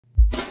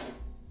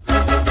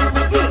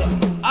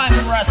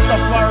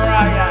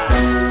Rastafari.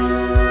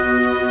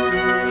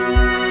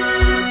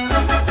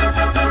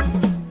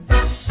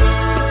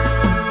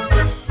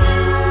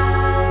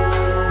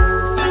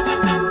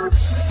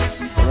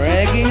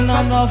 Reggae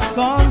none of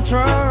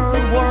control,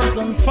 world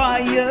on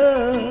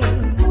fire.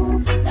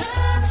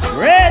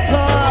 Red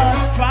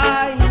hot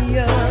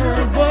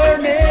fire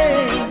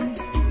burning.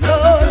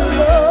 Lord,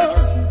 Lord,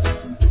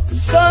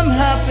 some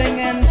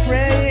hoping and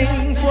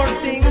praying for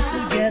things to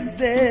get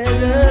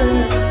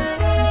better.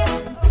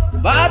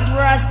 But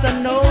Rasta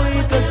know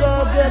it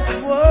go get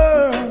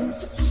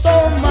worse,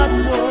 so much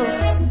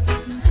worse.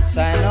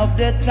 Sign of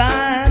the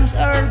times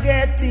are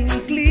getting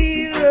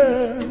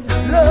clearer.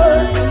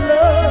 Lord,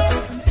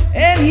 Lord,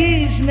 and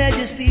His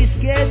Majesty's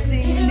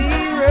getting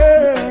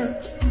nearer,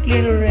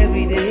 clearer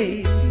every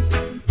day.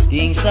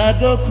 Things are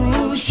go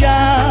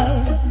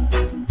crucial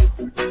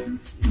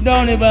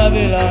down in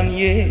Babylon,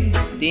 yeah.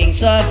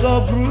 Things are go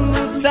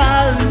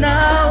brutal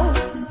now.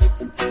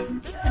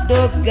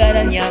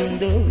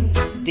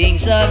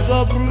 Things are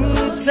go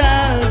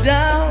brutal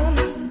down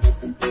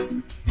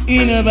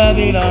in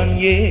Babylon,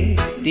 yeah.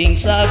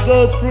 Things are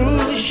go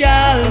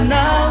crucial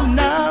now,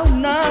 now,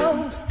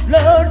 now.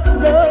 Lord,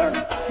 Lord,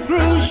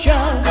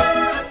 crucial,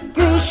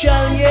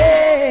 crucial,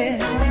 yeah.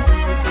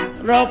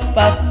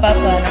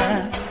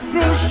 Ropapapana,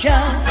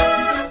 crucial,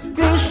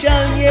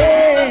 crucial,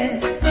 yeah.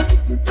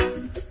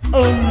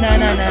 Oh, na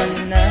na na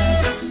na.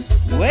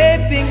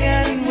 Weeping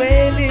and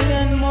wailing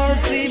and more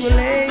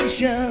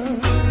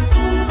tribulation,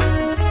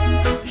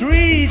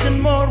 trees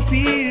and more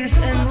fears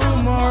and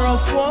rumor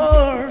of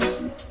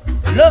wars.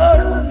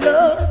 Lord,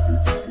 Lord,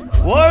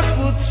 work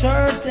foot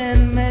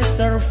certain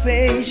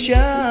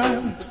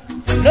masturbation.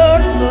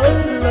 Lord,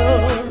 Lord,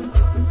 Lord,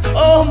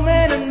 oh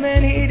man and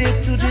man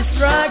headed to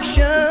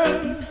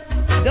destruction.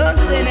 Don't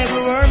say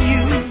never harm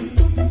you.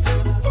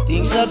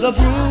 Things are go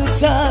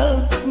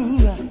brutal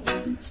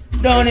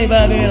down in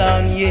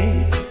Babylon,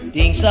 yeah.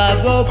 Things are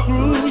go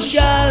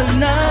crucial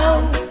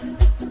now.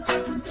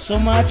 So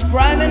much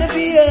crime and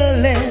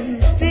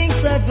violence.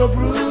 Things are go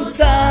brutal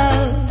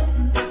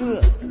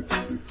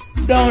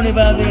down in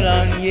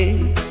Babylon, yeah.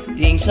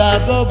 Things are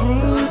go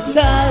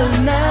brutal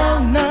now,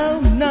 now,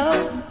 now.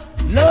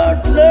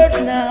 Lord, Lord,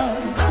 now.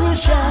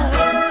 Crucial,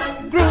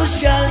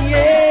 crucial,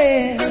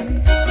 yeah.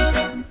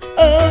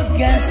 Oh,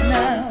 gas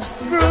now.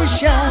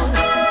 Crucial,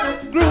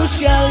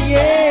 crucial,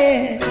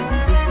 yeah.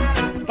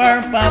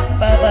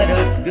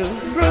 Pam-pam-pam-pam-do-do.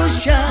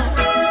 Crucial,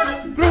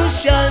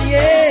 crucial,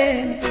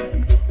 yeah.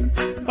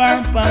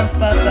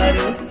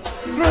 Pam-pam-pam-pam-do.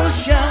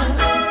 Crucial,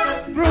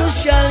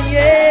 crucial,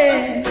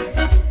 yeah.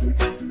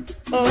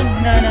 Oh,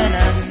 na na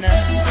na na.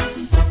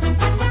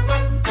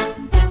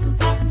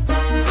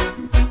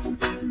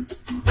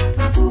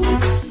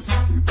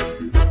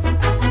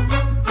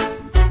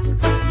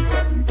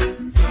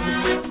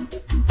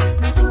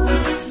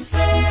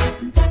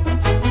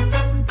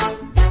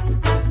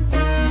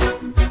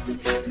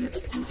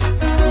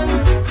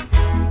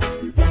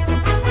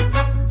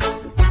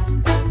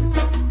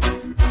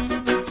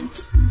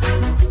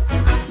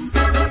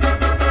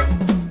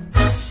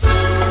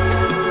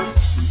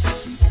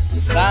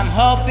 I'm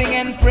hoping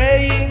and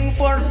praying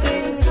for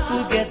things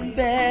to get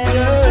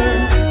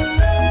better,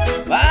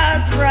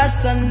 but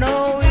Rasta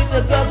know it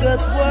go get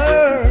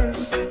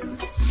worse,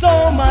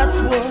 so much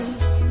worse.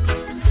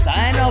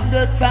 Sign of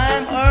the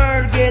time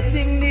are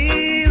getting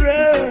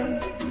nearer.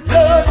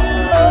 Lord,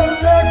 oh,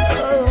 Lord,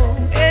 oh,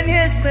 and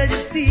His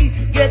Majesty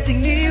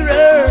getting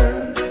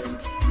nearer,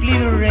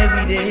 clearer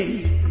every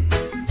day.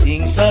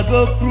 Things are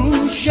go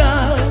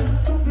crucial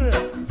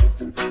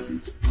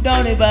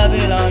down in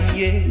Babylon,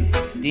 yeah.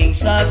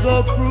 Things are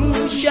go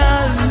crucial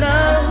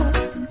now.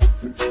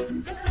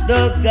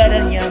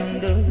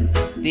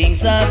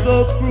 Things are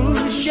go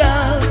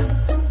crucial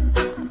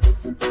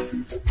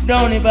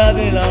down in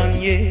Babylon,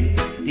 yeah.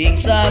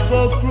 Things are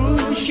go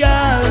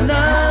crucial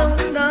now,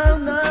 now,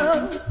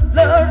 now.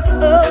 Lord,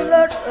 oh,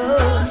 Lord,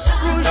 oh,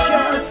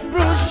 crucial,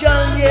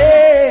 crucial,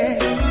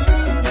 yeah.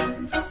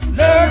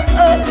 Lord,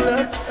 oh,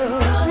 Lord, oh,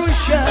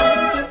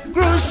 crucial,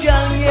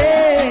 crucial,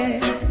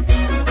 yeah.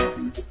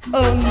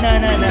 Oh, na,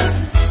 na, na.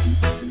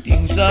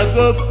 Things are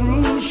go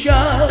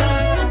crucial.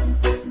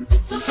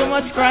 So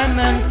much crime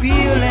and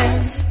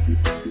violence.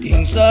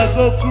 Things are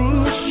go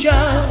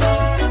crucial.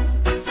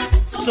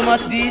 So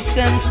much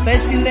distance,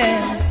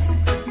 pestilence.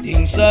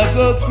 Things are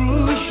go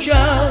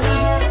crucial.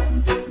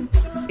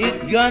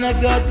 It gonna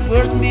get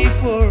worse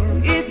before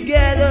it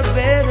get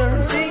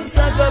better. Things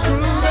are go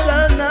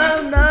brutal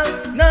now, now,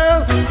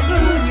 now.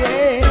 Ooh,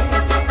 yeah.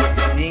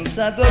 Things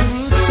are go